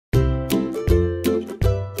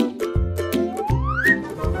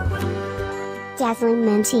Dazzling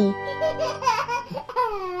Mentee.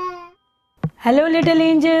 Hello little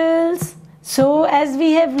angels. So as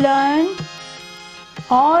we have learned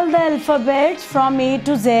all the alphabets from A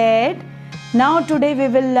to Z, now today we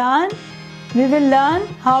will learn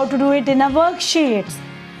how to do it in a worksheet.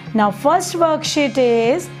 Now first worksheet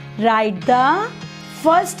is write the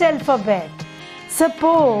first alphabet.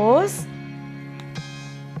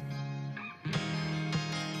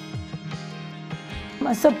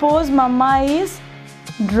 Suppose Mama is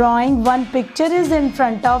drawing one picture is in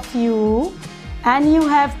front of you and you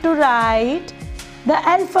have to write the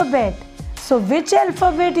alphabet. So which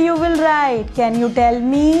alphabet you will write? Can you tell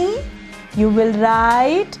me? You will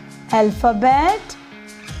write alphabet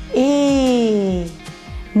A.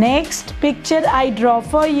 Next picture I draw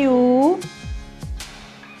for you.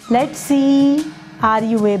 Let's see. Are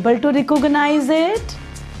you able to recognize it?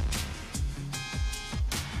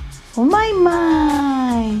 Oh my.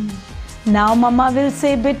 Now Mama will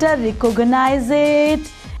say, beta, recognize it.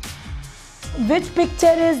 Which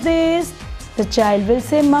picture is this? The child will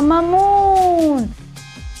say, Mama, moon.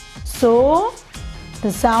 So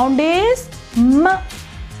the sound is m,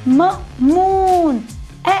 moon.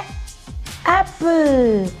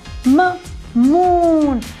 Apple,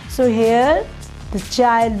 moon. So here the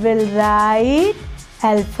child will write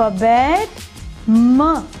alphabet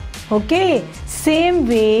m. Okay, same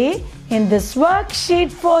way in this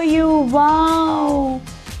worksheet for you. Wow,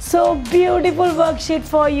 so beautiful worksheet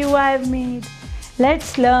for you I have made.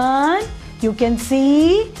 Let's learn. You can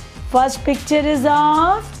see first picture is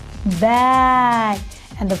of bag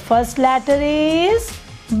and the first letter is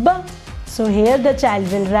B. So here the child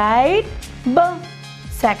will write B.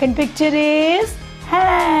 Second picture is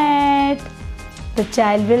hat. The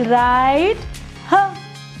child will write H.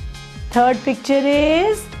 Third picture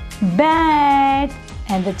is bat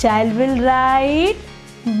and the child will write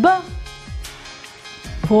B.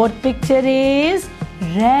 Fourth picture is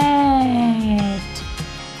rat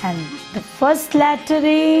and the first letter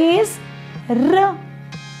is R.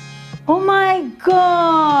 Oh my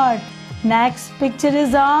God! Next picture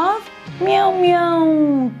is of meow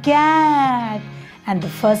meow, cat, and the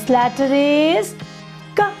first letter is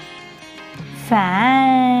K.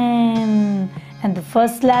 Fan, and the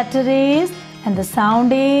first letter is and the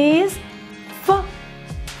sound is F.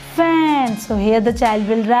 Fan. So here the child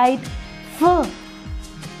will write F.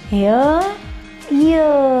 Here,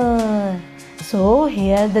 ear. So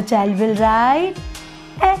here the child will write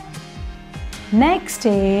E. Next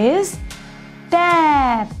is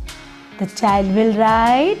tap. The child will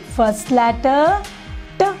write first letter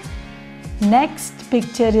T. Next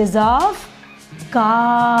picture is of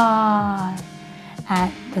car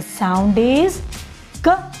and the sound is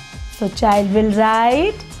K. So child will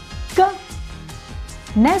write K.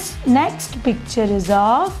 Next picture is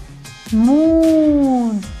of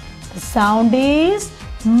moon. The sound is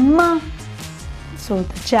M. So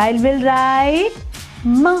the child will write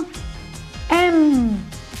M.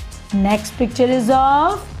 Next picture is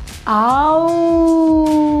of owl.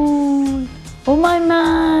 Oh my,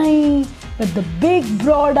 with the big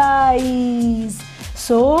broad eyes.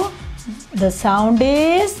 So the sound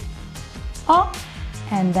is O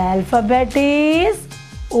and the alphabet is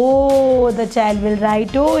O. The child will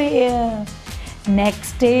write O here.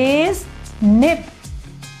 Next is nib.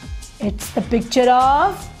 It's the picture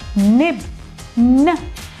of nib. N.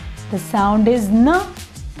 The sound is N.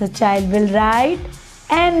 The child will write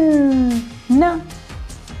N. N.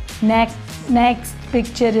 Next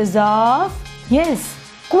picture is of, yes,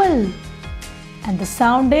 quill. And the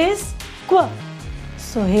sound is Q.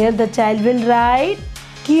 So here the child will write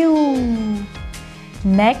Q.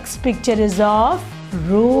 Next picture is of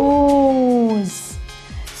rose.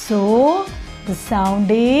 So the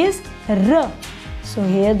sound is R. So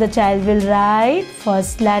here the child will write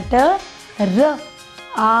first letter R.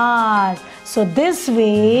 R. So this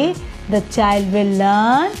way the child will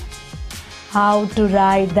learn how to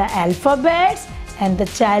write the alphabets and the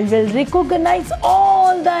child will recognize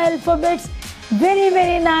all the alphabets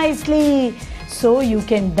very nicely. So you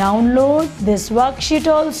can download this worksheet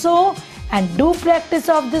also and do practice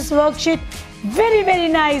of this worksheet very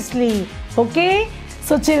nicely. Okay,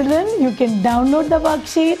 so children, you can download the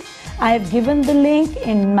worksheet. I have given the link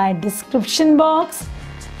in my description box.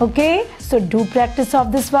 Okay, so do practice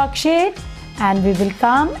of this worksheet and we will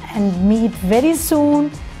come and meet very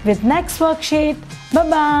soon with next worksheet.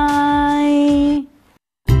 Bye-bye.